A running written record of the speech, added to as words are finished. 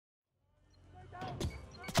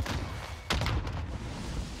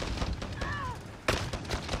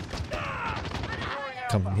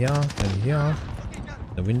come from here, over here.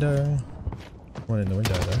 The window. One in the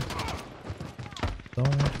window though.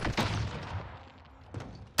 Side.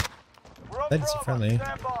 That is friendly.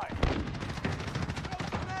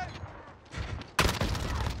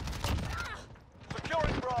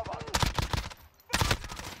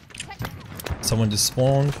 Someone just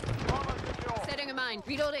spawned. Setting a mine.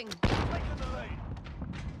 Reloading.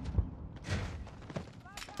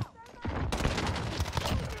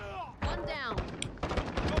 One down.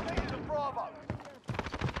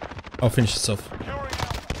 I'll finish this off.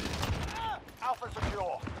 Alpha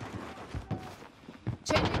secure.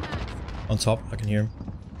 Changing max. On top, I can hear him.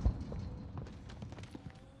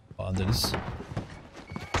 Oh, under this.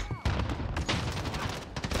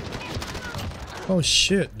 Oh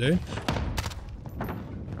shit, dude.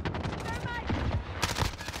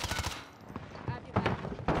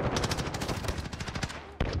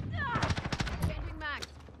 Changing max.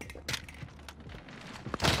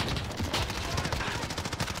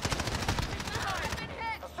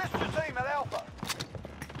 Assist your team at Alpha.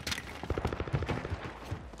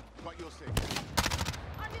 Got your six.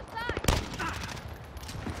 On your side.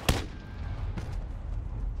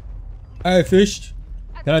 Hey, fished.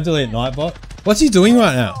 Can I delete Nightbot? What's he doing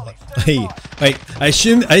right now? Hey, wait. I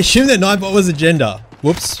assume that Nightbot was a gender.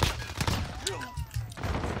 Whoops.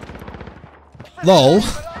 Lol. We're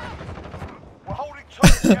holding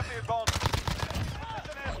Charlie at the advantage.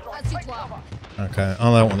 That's too close. Okay, I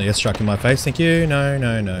don't want the airstrike in my face. Thank you. No,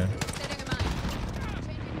 no, no. Setting a mine.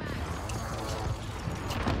 Changing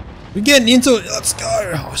max. We're getting into it. Let's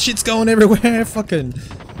go. Oh, shit's going everywhere. Fucking.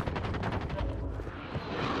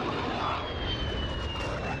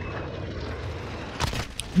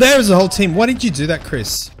 There's a whole team. Why did you do that,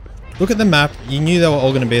 Chris? Look at the map. You knew they were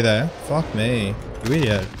all going to be there. Fuck me. You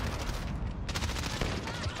idiot.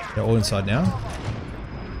 They're all inside now.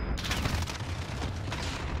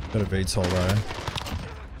 Got a VTOL, bro.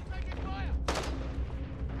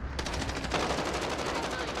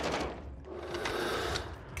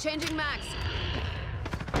 Changing max.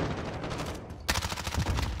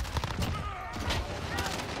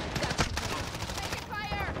 Taking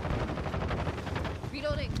fire.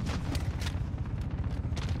 Reloading.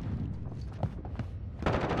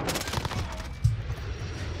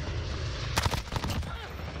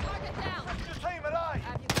 Target down. Your team at A.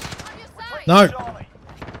 On your side. No. Charlie.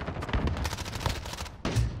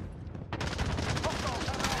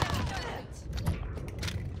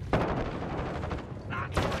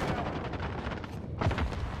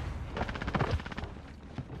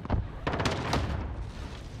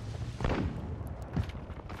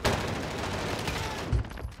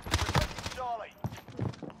 Charlie.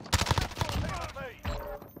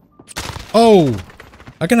 Oh!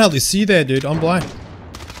 I can hardly see there, dude. I'm blind.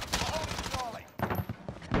 Charlie.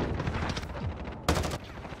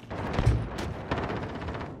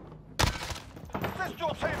 Assist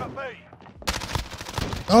your team at B.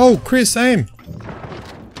 Oh, Chris, aim.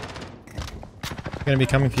 Gonna be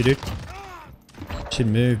coming for you, dude. Should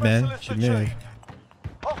move, man. Should move.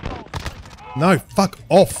 No, fuck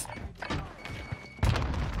off.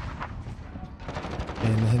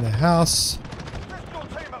 In the house. Assist your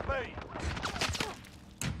team at B.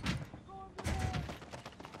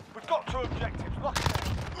 We've got two objectives. Lock it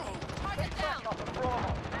down. Target down. Up at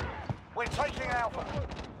Bravo. We're taking Alpha.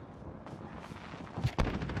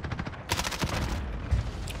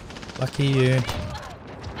 Lucky you. Got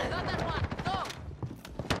that one. Go.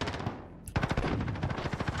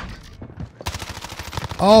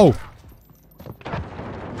 Oh!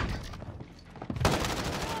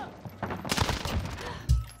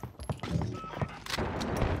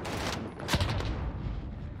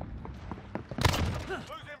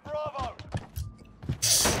 Losing Bravo.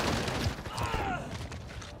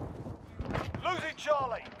 Losing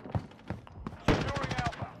Charlie. Securing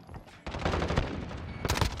Alpha.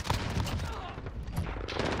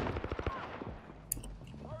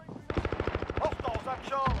 Hostiles at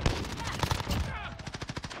Charlie.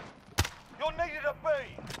 You're needed at B.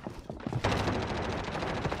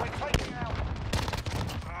 We're taking Alpha.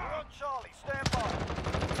 We're on Charlie. Stand by.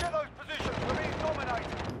 Get those positions. We're being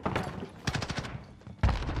dominated.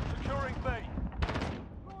 Securing B.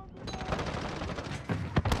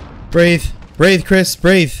 Breathe. Breathe, Chris.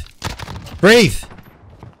 Breathe. Breathe!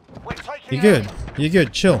 We're taking You're good. Alpha. You're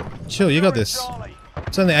good. Chill. Chill, you got this. Charlie.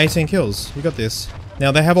 It's only 18 kills. You got this.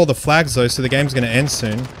 Now, they have all the flags, though, so the game's going to end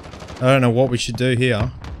soon. I don't know what we should do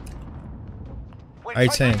here. We're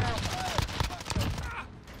 18. taking Alpha.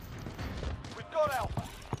 We've got Alpha.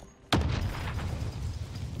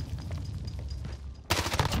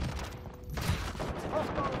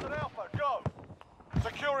 Hostiles at Alpha, go.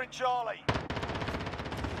 Securing Charlie.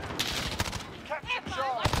 Capture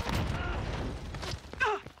Charlie.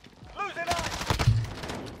 Losing A.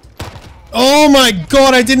 Oh my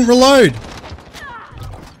god, I didn't reload.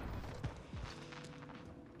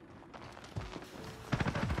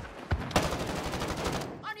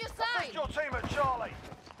 On your side. Your team at Charlie.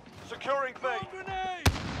 Securing B.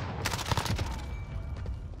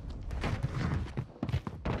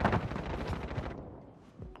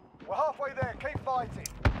 We're halfway there. Keep fighting.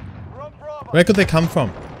 We're on Bravo. Where could they come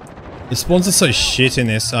from? The spawns are so shit in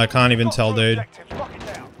this, I can't even tell, dude. Objectives. Lock it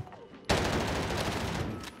down.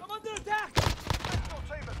 I'm under attack. Your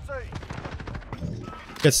team at C.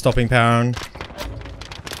 Get stopping power on.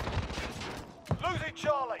 Losing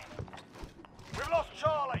Charlie. We've lost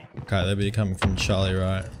Charlie. Okay, they'll be coming from Charlie,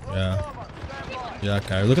 right? Yeah. Bravo. Stand by. Yeah,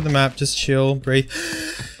 okay. Look at the map, just chill, breathe.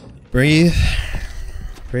 Breathe.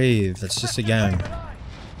 Breathe. That's just a game.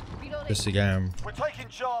 Reloading. Just a game. We're taking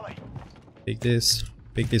Charlie. Pick this.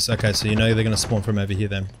 Pick this. Okay, so you know they're gonna spawn from over here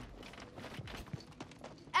then.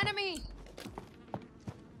 Enemy.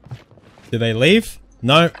 Did they leave?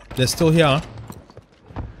 No, they're still here.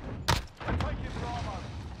 We're taking Bravo.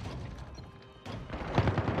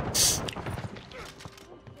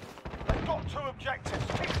 They've got 2 objectives.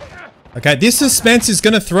 Keep it. Okay, this suspense is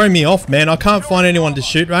gonna throw me off, man. I can't find anyone to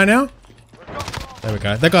shoot right now. We've got Bravo. There we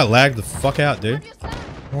go. That guy lagged the fuck out, dude. On your side.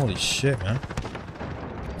 Holy shit, man.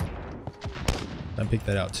 Don't pick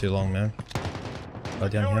that out too long, man. Go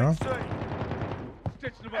down here.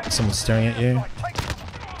 Securing C. Someone's staring at you. Take it.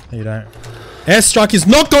 No, you don't. Airstrike is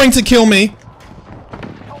not going to kill me! Hold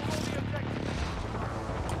all the objectives.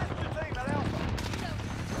 Lift your team at Alpha.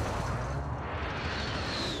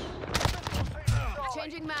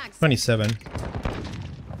 Changing mags. 27.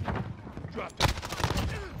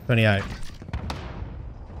 28.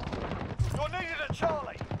 You're needed at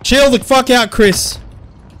Charlie. Chill the fuck out, Chris!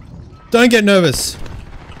 Don't get nervous.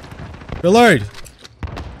 Reload.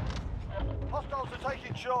 Hostiles are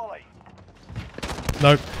taking Charlie.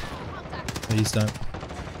 Nope. Please don't.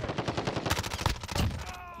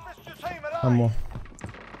 Lift your team at A. One more.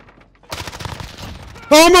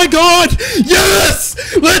 Oh my god! Yes!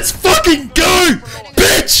 Let's fucking go!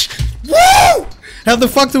 Bitch! Woo! How the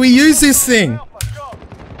fuck do we use this thing? Alpha, go.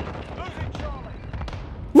 Losing Charlie.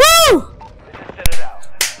 Woo!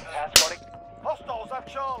 Hostiles have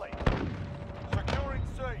Charlie. Securing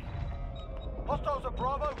C. Hostiles at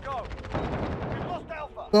Bravo, go. We've lost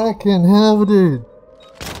Alpha. Fucking hell, dude.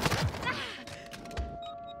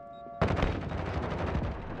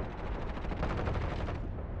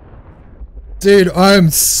 Dude, I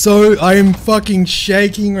am fucking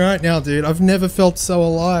shaking right now, dude. I've never felt so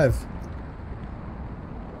alive.